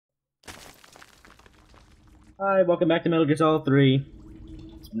Hi, welcome back to Metal Gear Solid 3.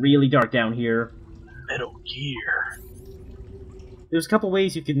 It's really dark down here. Metal Gear. There's a couple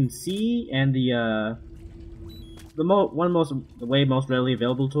ways you can see, and the way most readily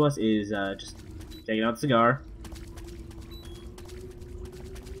available to us is just taking out the cigar.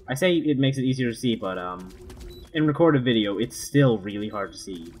 I say it makes it easier to see, but in recorded video, it's still really hard to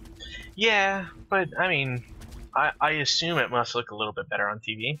see. Yeah, but I mean, I assume it must look a little bit better on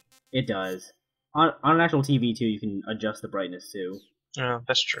TV. It does. On an actual TV too, you can adjust the brightness too. Oh,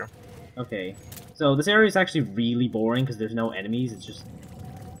 that's true. Okay, so this area is actually really boring because there's no enemies. It's just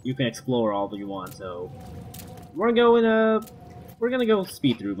you can explore all that you want. So we're gonna go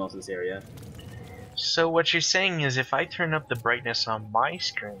speed through most of this area. So what you're saying is if I turn up the brightness on my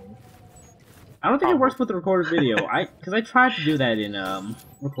screen... I don't think it works with the recorded video. Because I tried to do that in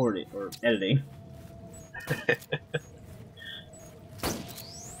recording or editing.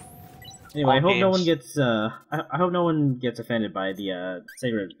 Anyway, I hope no one gets I hope no one gets offended by the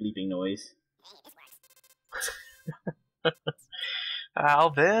cigarette bleeping noise.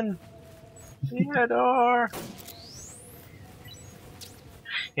 Alvin, Theodore.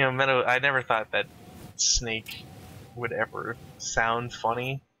 You know, Meadow, I never thought that Snake would ever sound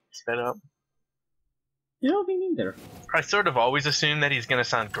funny sped up. You know, me neither. I sort of always assume that he's gonna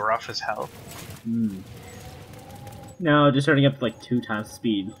sound gruff as hell. No, just starting up to like 2 times the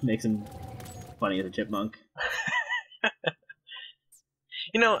speed makes him funny as a chipmunk.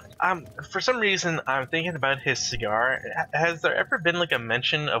 You know, for some reason, I'm thinking about his cigar. Has there ever been like a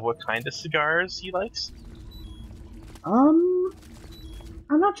mention of what kind of cigars he likes? I'm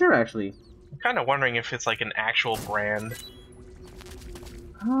not sure actually. I'm kind of wondering if it's like an actual brand.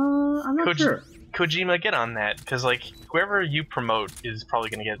 I'm not sure. Kojima, get on that, because like whoever you promote is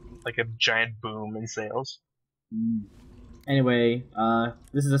probably gonna get like a giant boom in sales. Anyway,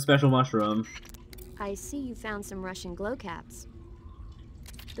 this is a special mushroom. I see you found some Russian glow caps.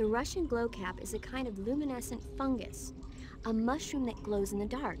 The Russian glow cap is a kind of luminescent fungus, a mushroom that glows in the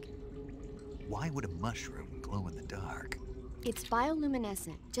dark. Why would a mushroom glow in the dark? It's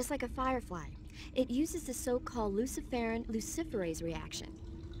bioluminescent, just like a firefly. It uses the so-called luciferin luciferase reaction.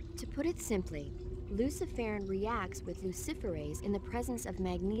 To put it simply, luciferin reacts with luciferase in the presence of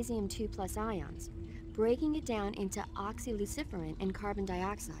magnesium 2+ ions, breaking it down into oxyluciferin and carbon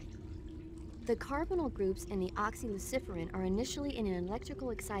dioxide. The carbonyl groups in the oxyluciferin are initially in an electrical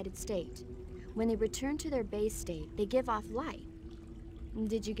excited state. When they return to their base state, they give off light.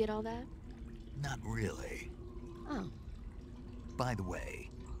 Did you get all that? Not really. Oh. By the way,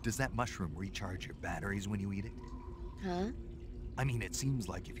 does that mushroom recharge your batteries when you eat it? Huh? I mean, it seems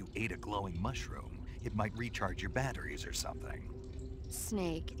like if you ate a glowing mushroom, it might recharge your batteries or something.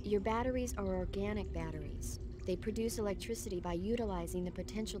 Snake, your batteries are organic batteries. They produce electricity by utilizing the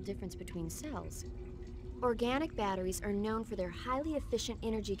potential difference between cells. Organic batteries are known for their highly efficient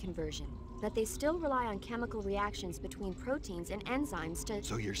energy conversion, but they still rely on chemical reactions between proteins and enzymes to...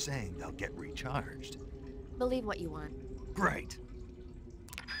 So you're saying they'll get recharged? Believe what you want. Great.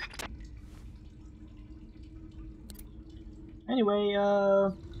 Anyway,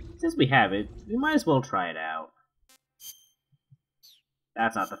 since we have it, we might as well try it out.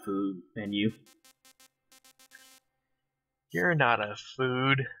 That's not the food menu. You're not a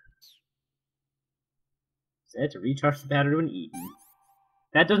food. Said to recharge the battery when eaten.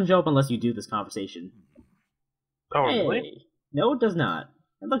 That doesn't show up unless you do this conversation. Oh, hey. really? No, it does not.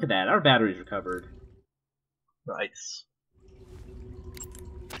 And look at that, our battery's recovered. Nice.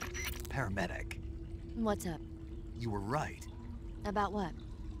 Paramedic. What's up? You were right. About what?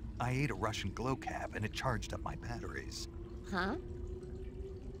 I ate a Russian glow cap and it charged up my batteries. Huh?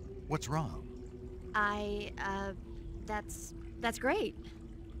 What's wrong? That's great.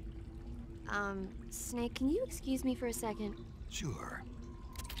 Snake, can you excuse me for a second? Sure.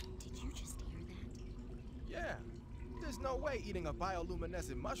 Did you just hear that? Yeah. There's no way eating a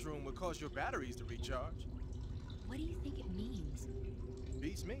bioluminescent mushroom would cause your batteries to recharge. What do you think it means?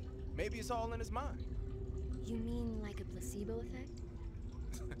 Beats me. Maybe it's all in his mind. You mean like a placebo effect?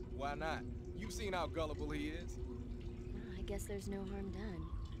 Why not? You've seen how gullible he is. Well, I guess there's no harm done.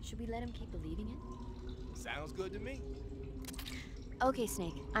 Should we let him keep believing it? Sounds good to me. Okay,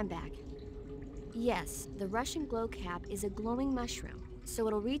 Snake, I'm back. Yes, the Russian glow cap is a glowing mushroom, so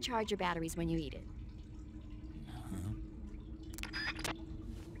it'll recharge your batteries when you eat it.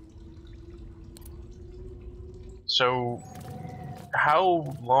 So,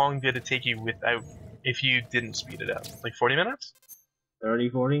 how long did it take you if you didn't speed it up? Like 40 minutes? 30,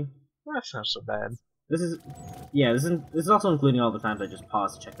 40? That's not so bad. This is also including all the times I just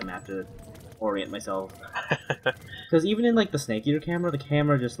paused to check the map to orient myself. Because even in like the Snake Eater camera, the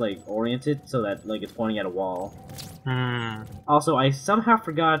camera just like oriented so that like it's pointing at a wall. Hmm. Also, I somehow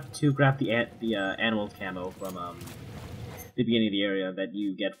forgot to grab the animals camo from the beginning of the area that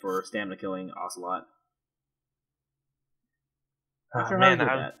you get for stamina killing Ocelot. Not sure how to Man, do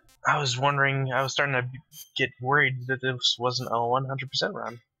that. I was wondering. I was starting to get worried that this wasn't a 100%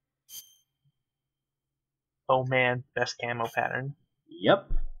 run. Oh man, best camo pattern.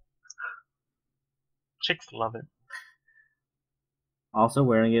 Yep. Chicks love it. Also,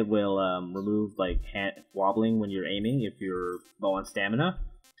 wearing it will remove like wobbling when you're aiming if you're low on stamina.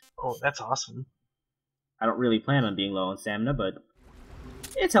 Oh, that's awesome. I don't really plan on being low on stamina, but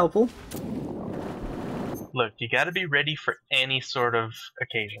it's helpful. Look, you gotta be ready for any sort of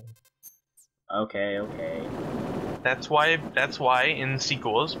occasion. Okay, okay. That's why in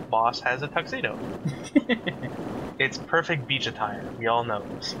sequels, Boss has a tuxedo. It's perfect beach attire. We all know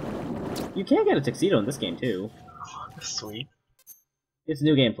this. You can get a tuxedo in this game too. Sweet. It's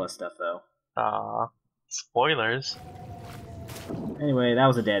New Game Plus stuff though. Spoilers. Anyway, that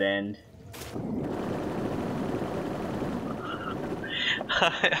was a dead end.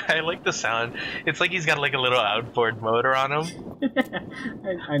 I like the sound. It's like he's got like a little outboard motor on him.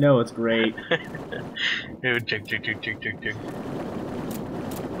 I know, it's great. Dude, jig, jig, jig, jig, jig, jig.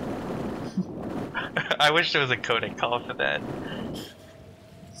 I wish there was a codec call for that.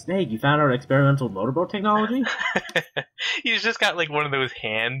 Snake, you found our experimental motorboat technology? He's just got like one of those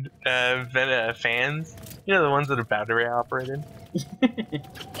hand fans. You know, the ones that are battery operated?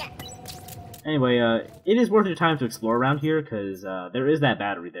 Anyway, it is worth your time to explore around here, because there is that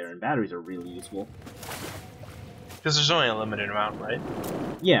battery there, and batteries are really useful. Because there's only a limited amount, right?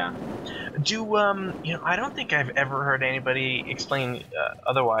 Yeah. Do, you know, I don't think I've ever heard anybody explain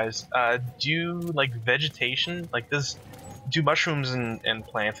otherwise. Do, like, vegetation, like, do mushrooms and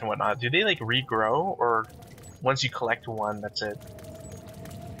plants and whatnot, do they, like, regrow, or once you collect one, that's it?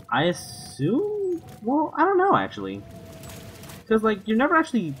 I assume? Well, I don't know, actually. Because, like, you're never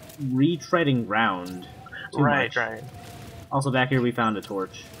actually retreading ground too much. Right. Also, back here we found a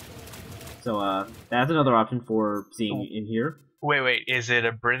torch. So, that's another option for seeing in here. Wait, is it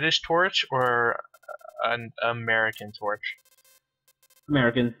a British torch or an American torch?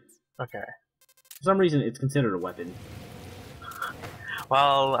 American. Okay. For some reason, it's considered a weapon.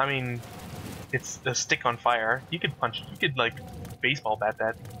 Well, I mean, it's a stick on fire. You could like, baseball bat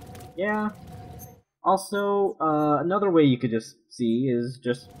that. Yeah. Also, another way you could just see is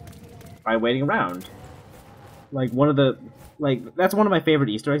just by waiting around. Like, that's one of my favorite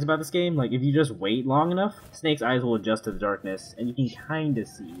Easter eggs about this game. Like, if you just wait long enough, Snake's eyes will adjust to the darkness, and you can kinda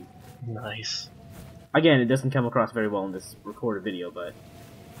see. Nice. Again, it doesn't come across very well in this recorded video, but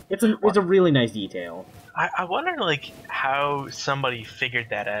it's a really nice detail. I wonder, like, how somebody figured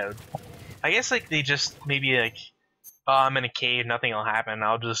that out. I guess, like, they just maybe, like, oh, I'm in a cave, nothing will happen,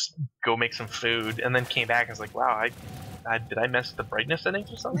 I'll just go make some food, and then came back and was like, wow, did I mess with the brightness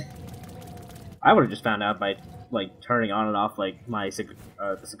settings or something? I would have just found out by, like, turning on and off, like, my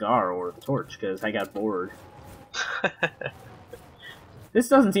the cigar or the torch, because I got bored. This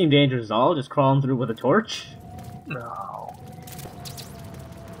doesn't seem dangerous at all, just crawling through with a torch. No.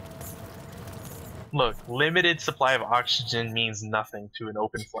 Look, limited supply of oxygen means nothing to an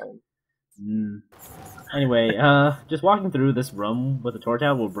open flame. Anyway, just walking through this room with a torch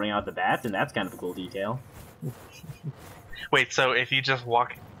out will bring out the bats, and that's kind of a cool detail. Wait, so if you just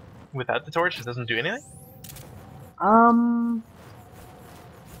walk without the torch, it doesn't do anything?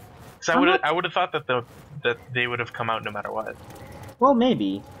 So I would have thought that they would have come out no matter what. Well,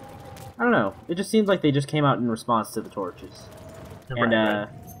 maybe. I don't know. It just seems like they just came out in response to the torches. And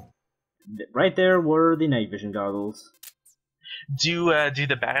right there were the night vision goggles. Do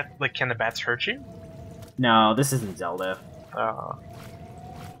the can the bats hurt you? No, this isn't Zelda.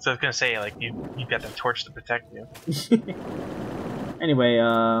 So I was gonna say, like, you got that torch to protect you. Anyway,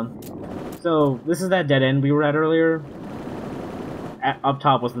 so this is that dead end we were at earlier. Up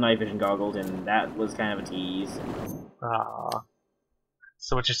top was the night vision goggles, and that was kind of a tease.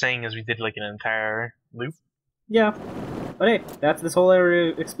 So what you're saying is we did, like, an entire loop? Yeah. But hey, that's this whole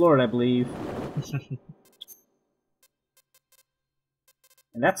area explored, I believe.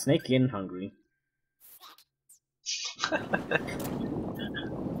 And that's Snake getting hungry.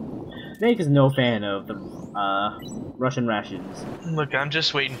 Snake is no fan of the Russian rations. Look, I'm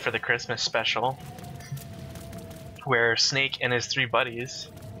just waiting for the Christmas special, where Snake and his two buddies,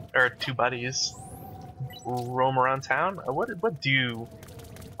 roam around town. What do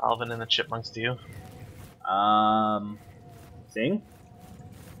Alvin and the Chipmunks do? Sing?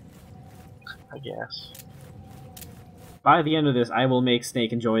 I guess. By the end of this, I will make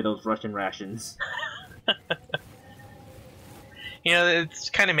Snake enjoy those Russian rations. You know, it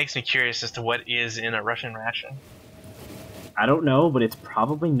kind of makes me curious as to what is in a Russian ration. I don't know, but it's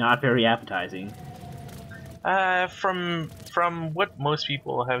probably not very appetizing. From what most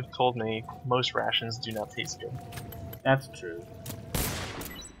people have told me, most rations do not taste good. That's true.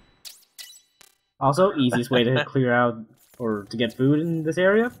 Also, easiest way to clear out or to get food in this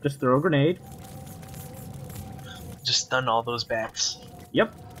area, just throw a grenade. Just stun all those bats.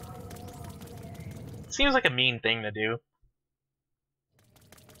 Yep. Seems like a mean thing to do.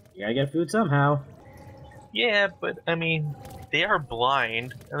 You gotta get food somehow. Yeah, but I mean, they are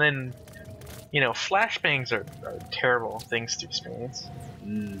blind, and then, you know, flashbangs are terrible things to experience.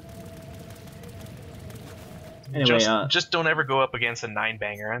 Mm. Anyway, just don't ever go up against a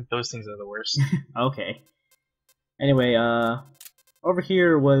 9-banger. Those things are the worst. Okay. Anyway, over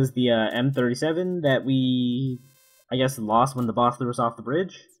here was the M37 that we, I guess, lost when the boss threw us off the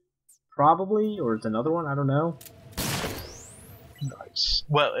bridge. Probably, or it's another one, I don't know. Nice.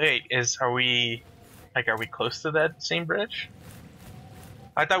 Well, hey, are we close to that same bridge?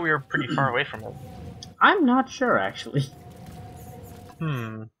 I thought we were pretty far away from it. I'm not sure, actually.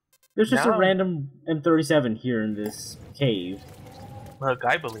 There's just a random M37 here in this cave. Look,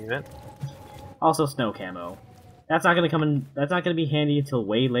 I believe it. Also, snow camo. That's not gonna come in. That's not gonna be handy until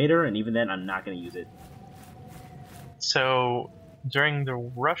way later, and even then, I'm not gonna use it. So, during the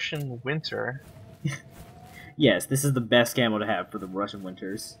Russian winter. Yes, this is the best camo to have for the Russian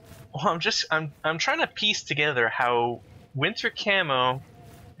winters. Well, I'm trying to piece together how winter camo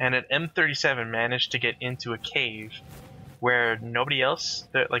and an M37 managed to get into a cave where nobody else,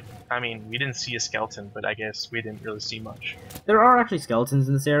 I mean, we didn't see a skeleton, but I guess we didn't really see much. There are actually skeletons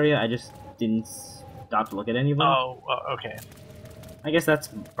in this area, I just didn't stop to look at any of them. Oh, okay. I guess that's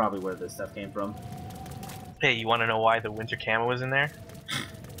probably where this stuff came from. Hey, you want to know why the winter camo was in there?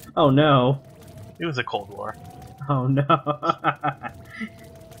 Oh no. It was a Cold War. Oh no.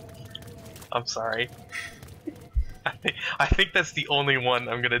 I'm sorry. I think that's the only one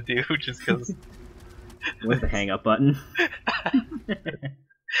I'm gonna do, just because. With the hang up button.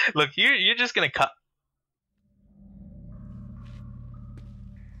 Look, you're just gonna cut.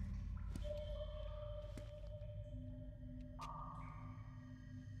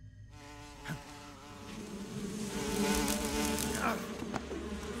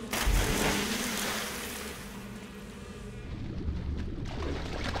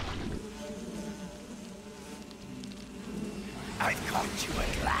 I caught you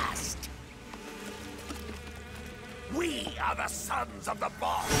at last. We are the sons of the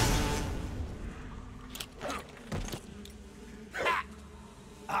boss.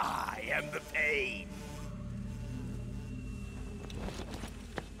 I am the pain.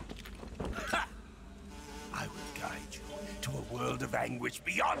 I will guide you to a world of anguish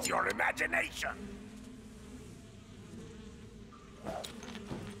beyond your imagination.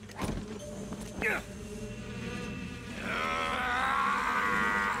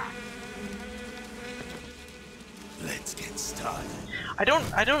 Let's get started.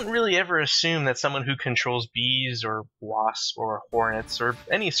 I don't really ever assume that someone who controls bees or wasps or hornets or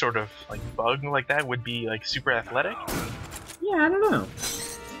any sort of like bug like that would be like super athletic. Yeah, I don't know.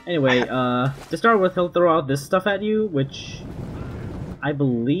 Anyway, to start with, he'll throw out this stuff at you, which I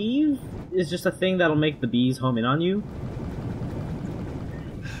believe is just a thing that'll make the bees home in on you.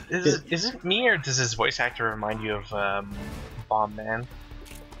 Is it me, or does his voice actor remind you of Bomb Man?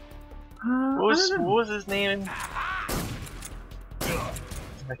 What was his name?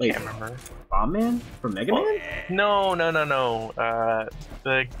 I can't remember. Bomb Man? From Mega Man? No.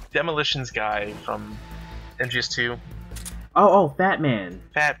 The Demolitions guy from MGS2. Oh, Fat Man.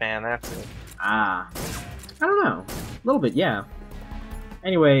 Fat Man, that's it. Ah. I don't know. A little bit, yeah.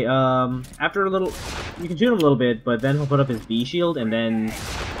 Anyway, after a little... You can shoot him a little bit, but then he'll put up his bee shield, and then...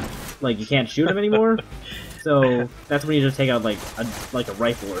 Like, you can't shoot him anymore. So, that's when you just take out, like a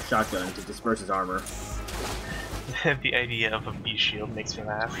rifle or a shotgun to disperse his armor. The idea of a bee shield makes me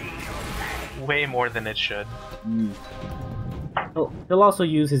laugh. Way more than it should. Mm. He'll also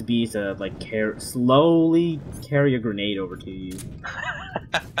use his bees to, like, slowly carry a grenade over to you.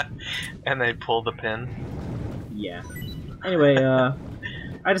 And they pull the pin. Yeah. Anyway,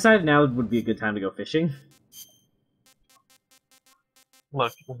 I decided now would be a good time to go fishing.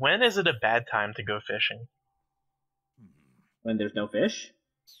 Look, when is it a bad time to go fishing? When there's no fish?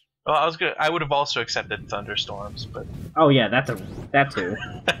 Well, I would have also accepted thunderstorms, but... Oh yeah, that too.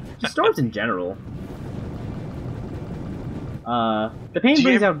 Just storms in general. The pain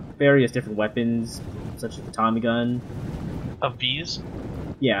brings out various different weapons, such as the Tommy gun. Of bees?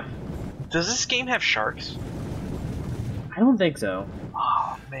 Yeah. Does this game have sharks? I don't think so.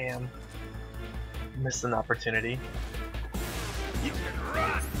 Oh man, missed an opportunity. You can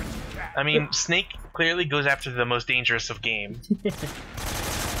run, but you can't. I mean, Snake clearly goes after the most dangerous of game.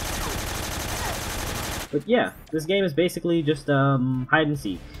 But yeah, this game is basically just hide and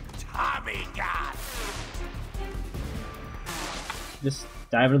seek. Tommy gun. Just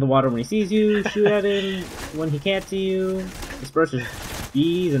dive into the water when he sees you, shoot at him when he can't see you, disperse his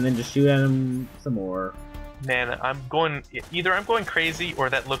bees, and then just shoot at him some more. Man, either I'm going crazy or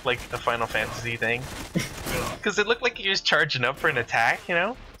that looked like a Final Fantasy thing. Because it looked like he was charging up for an attack, you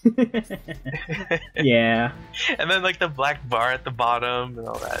know? Yeah. And then like the black bar at the bottom and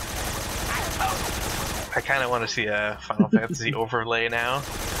all that. I kind of want to see a Final Fantasy overlay now.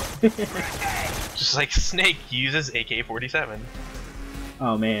 Just like Snake uses AK-47.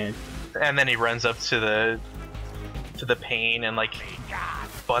 Oh man. And then he runs up to the pane and like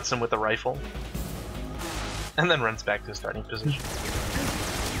butts him with a rifle. And then runs back to his starting position.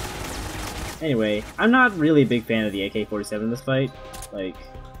 Anyway, I'm not really a big fan of the AK-47 in this fight. Like,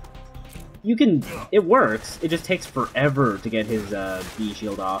 it works, it just takes forever to get his bee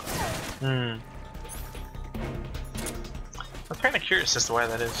shield off. Hmm. I'm kind of curious as to why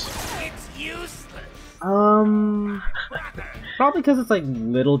that is. It's useless. Probably because it's like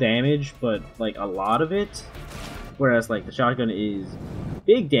little damage, but like a lot of it. Whereas like the shotgun is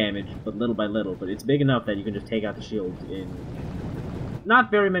big damage, but little by little. But it's big enough that you can just take out the shield in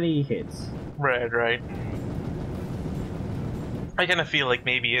not very many hits. Right. I kind of feel like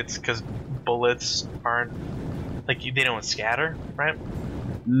maybe it's because bullets aren't like they don't scatter, right?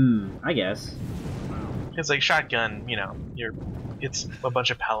 I guess. It's like shotgun, you know, it's a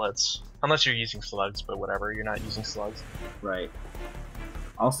bunch of pellets. Unless you're using slugs, but whatever, you're not using slugs. Right.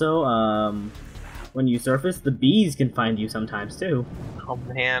 Also, when you surface, the bees can find you sometimes too. Oh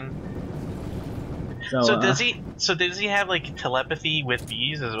man. So does he have like telepathy with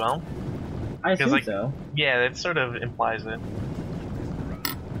bees as well? I assume like, so. Yeah, that sort of implies it.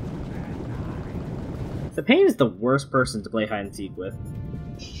 The Pain is the worst person to play hide and seek with.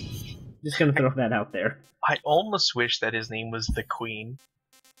 Just gonna throw that out there. I almost wish that his name was the Queen.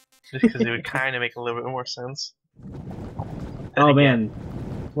 Just because it would kind of make a little bit more sense. Oh man.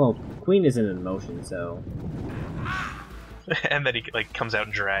 Well, Queen isn't an emotion, so... And then he like comes out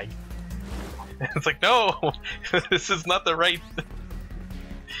in drag. It's like, no! This is not the right...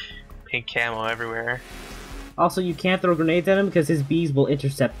 Pink camo everywhere. Also, you can't throw grenades at him because his bees will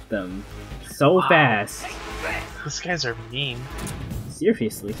intercept them so fast. Those guys are mean.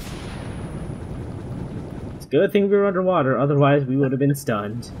 Seriously. It's a good thing we were underwater, otherwise we would have been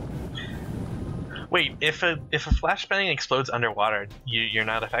stunned. Wait, if a flashbang explodes underwater, you're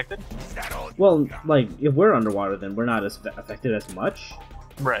not affected? Well, like, if we're underwater, then we're not as affected as much.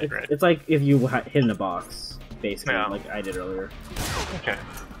 Right. It's like if you hit in a box, basically, Yeah. like I did earlier. Okay.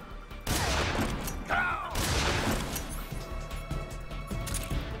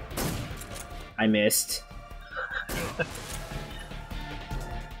 I missed.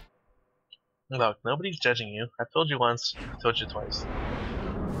 Look, nobody's judging you. I've told you once, I've told you twice.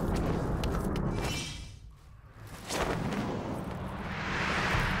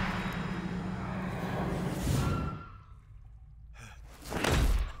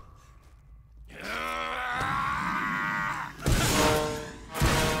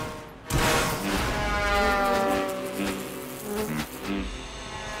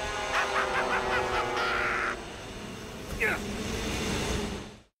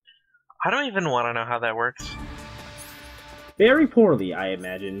 I don't even want to know how that works. Very poorly, I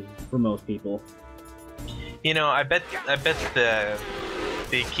imagine, for most people. You know, I bet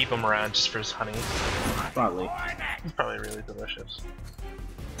they keep him around just for his honey. Probably. It's probably really delicious.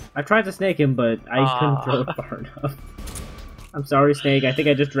 I tried to snake him, but I couldn't throw it far enough. I'm sorry, Snake. I think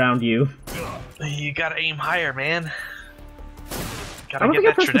I just drowned you. You gotta aim higher, man. I Gotta don't get think I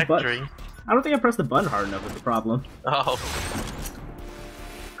that pressed the trajectory. button. I don't think I pressed the button hard enough is the problem. Oh.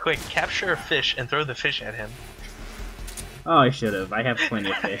 Quick, capture a fish and throw the fish at him. Oh, I should have. I have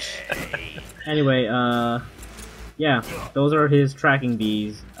plenty of fish. Anyway, yeah, those are his tracking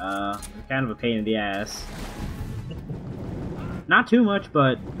bees. Kind of a pain in the ass. Not too much,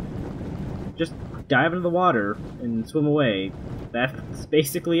 but just dive into the water and swim away. That's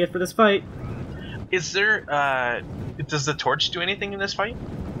basically it for this fight. Is there, does the torch do anything in this fight?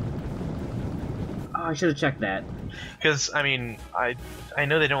 Oh, I should have checked that. Because, I mean, I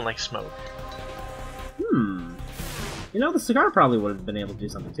know they don't like smoke. You know, the cigar probably would have been able to do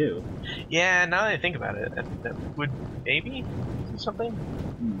something too. Yeah, now that I think about it, that would maybe do something?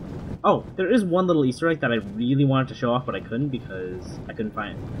 Oh, there is one little Easter egg that I really wanted to show off, but I couldn't because I couldn't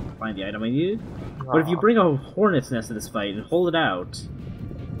find the item I needed. But if you bring a hornet's nest to this fight and hold it out,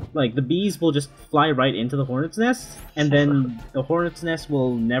 like, the bees will just fly right into the hornet's nest, and then the hornet's nest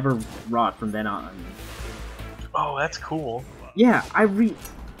will never rot from then on. Oh, that's cool. Yeah, I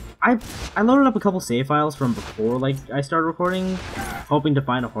loaded up a couple save files from before, like, I started recording, hoping to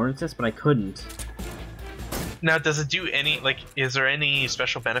find a hornet's nest, but I couldn't. Now, does it do any, like, is there any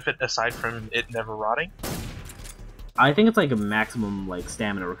special benefit aside from it never rotting? I think it's like a maximum, like,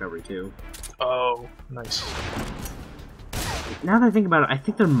 stamina recovery, too. Oh, nice. Now that I think about it, I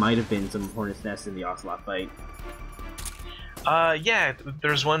think there might have been some hornet's nests in the Ocelot fight. Yeah,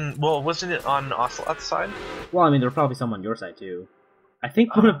 there's one, well, wasn't it on Ocelot's side? Well, I mean, there were probably some on your side, too. I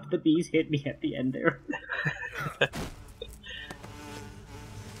think one of the bees hit me at the end there. The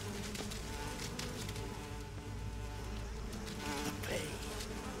pain.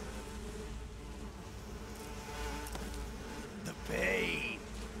 The pain.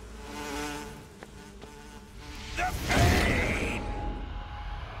 The pain.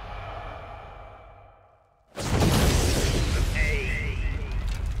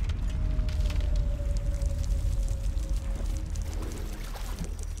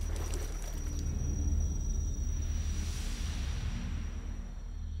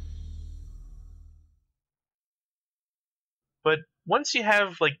 But once you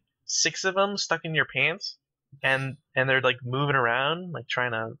have, like, 6 of them stuck in your pants, and they're, like, moving around, like,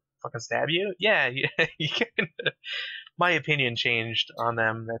 trying to fucking stab you, yeah, you can... My opinion changed on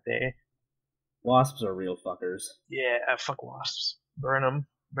them that day. Wasps are real fuckers. Yeah, fuck wasps. Burn them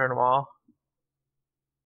all.